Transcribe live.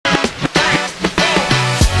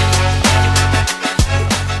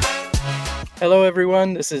Hello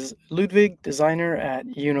everyone, this is Ludwig, designer at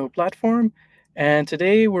Platform, and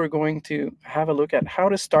today we're going to have a look at how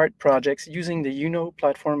to start projects using the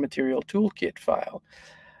Platform Material Toolkit file.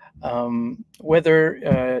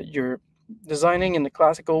 Whether you're designing in the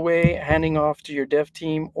classical way, handing off to your dev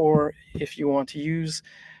team, or if you want to use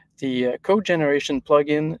the code generation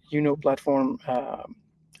plugin Platform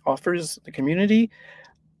offers the community,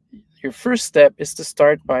 your first step is to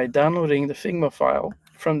start by downloading the Figma file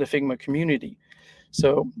from the Figma community.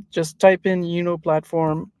 So just type in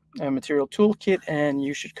Platform Material Toolkit and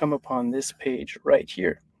you should come upon this page right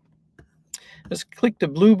here. Just click the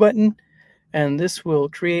blue button and this will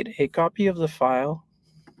create a copy of the file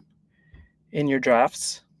in your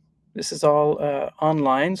drafts. This is all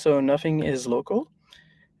online, so nothing is local.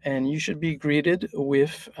 And you should be greeted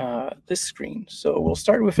with this screen. So we'll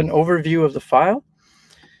start with an overview of the file.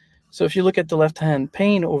 So if you look at the left-hand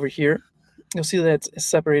pane over here, you'll see that it's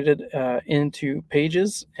separated into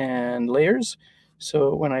pages and layers.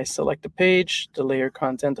 So when I select a page, the layer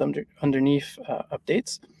content underneath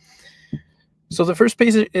updates. So the first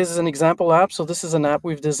page is an example app. So this is an app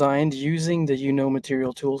we've designed using the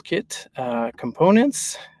Material Toolkit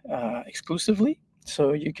components exclusively.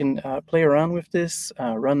 So you can play around with this,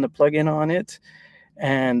 run the plugin on it,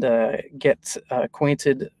 and get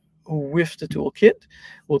acquainted with the toolkit.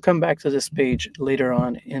 We'll come back to this page later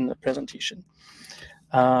on in the presentation.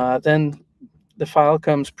 Then the file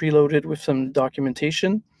comes preloaded with some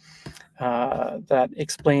documentation that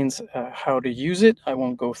explains how to use it. I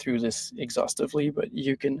won't go through this exhaustively, but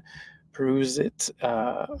you can peruse it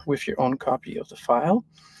with your own copy of the file.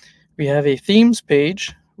 We have a themes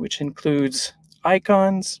page, which includes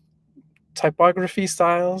icons, typography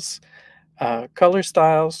styles, color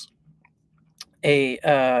styles,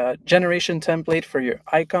 a generation template for your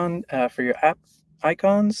icon, for your app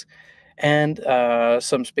icons, and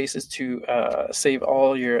some spaces to save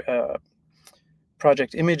all your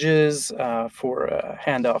project images for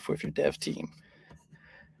handoff with your dev team.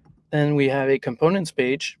 Then we have a components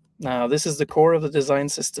page. Now this is the core of the design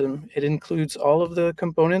system. It includes all of the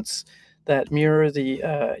components that mirror the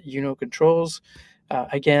controls.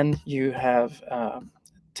 Again, you have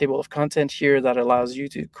table of content here that allows you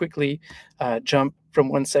to quickly jump from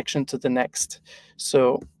one section to the next.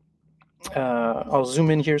 So I'll zoom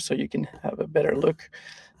in here so you can have a better look.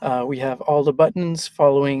 We have all the buttons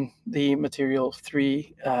following the Material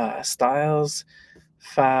 3 styles,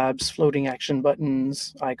 fabs, floating action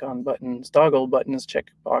buttons, icon buttons, toggle buttons,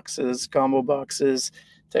 check boxes, combo boxes,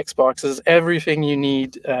 text boxes, everything you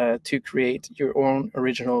need to create your own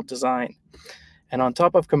original design. And on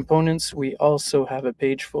top of components, we also have a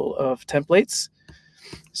page full of templates.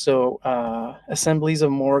 So assemblies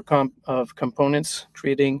of more components,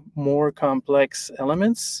 creating more complex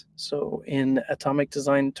elements. So in atomic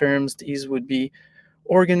design terms, these would be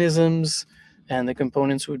organisms, and the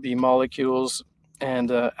components would be molecules,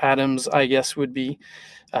 and atoms, I guess, would be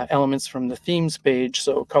elements from the themes page.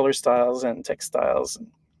 So color styles and text styles,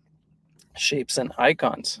 and shapes and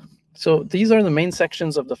icons. So these are the main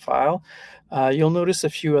sections of the file. You'll notice a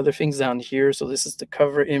few other things down here. So this is the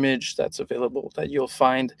cover image that's available that you'll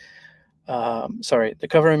find, the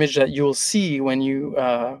cover image that you'll see when you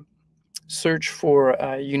search for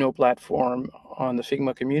Platform on the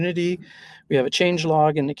Figma community. We have a change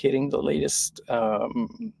log indicating the latest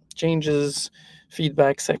changes,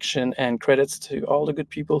 feedback section, and credits to all the good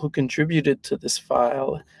people who contributed to this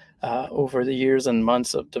file over the years and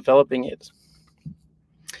months of developing it.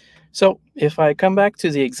 So if I come back to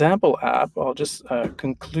the example app, I'll just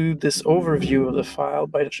conclude this overview of the file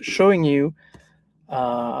by showing you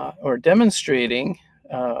or demonstrating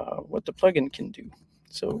what the plugin can do.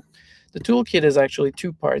 So the toolkit is actually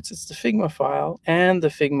two parts. It's the Figma file and the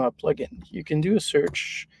Figma plugin. You can do a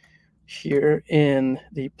search here in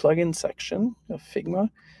the plugin section of Figma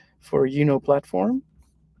for Platform,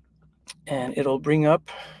 and it'll bring up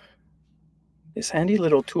this handy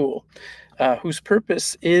little tool whose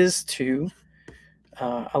purpose is to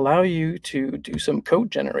allow you to do some code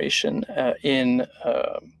generation in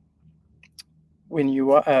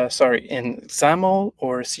XAML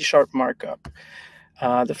or C# markup.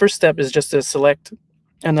 The first step is just to select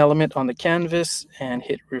an element on the canvas and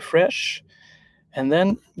hit refresh, and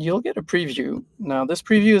then you'll get a preview. Now this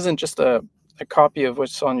preview isn't just a copy of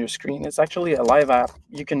what's on your screen. It's actually a live app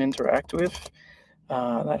you can interact with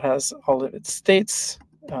that has all of its states.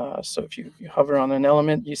 So if you hover on an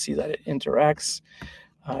element, you see that it interacts.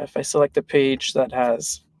 If I select a page that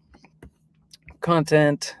has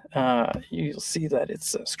content, you'll see that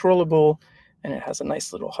it's scrollable and it has a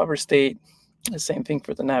nice little hover state. The same thing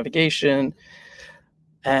for the navigation.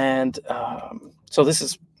 And so this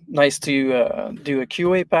is nice to do a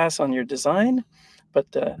QA pass on your design,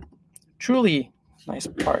 but the truly nice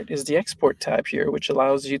part is the export tab here, which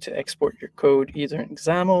allows you to export your code either in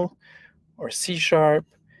XAML or C#.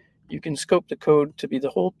 You can scope the code to be the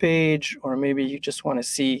whole page, or maybe you just want to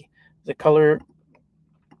see the color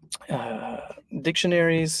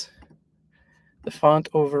dictionaries, the font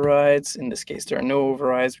overrides. In this case, there are no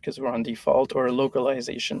overrides because we're on default, or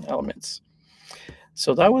localization elements.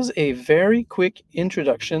 So that was a very quick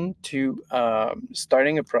introduction to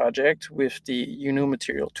starting a project with the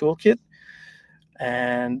Material Toolkit.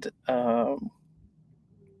 And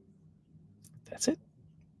that's it.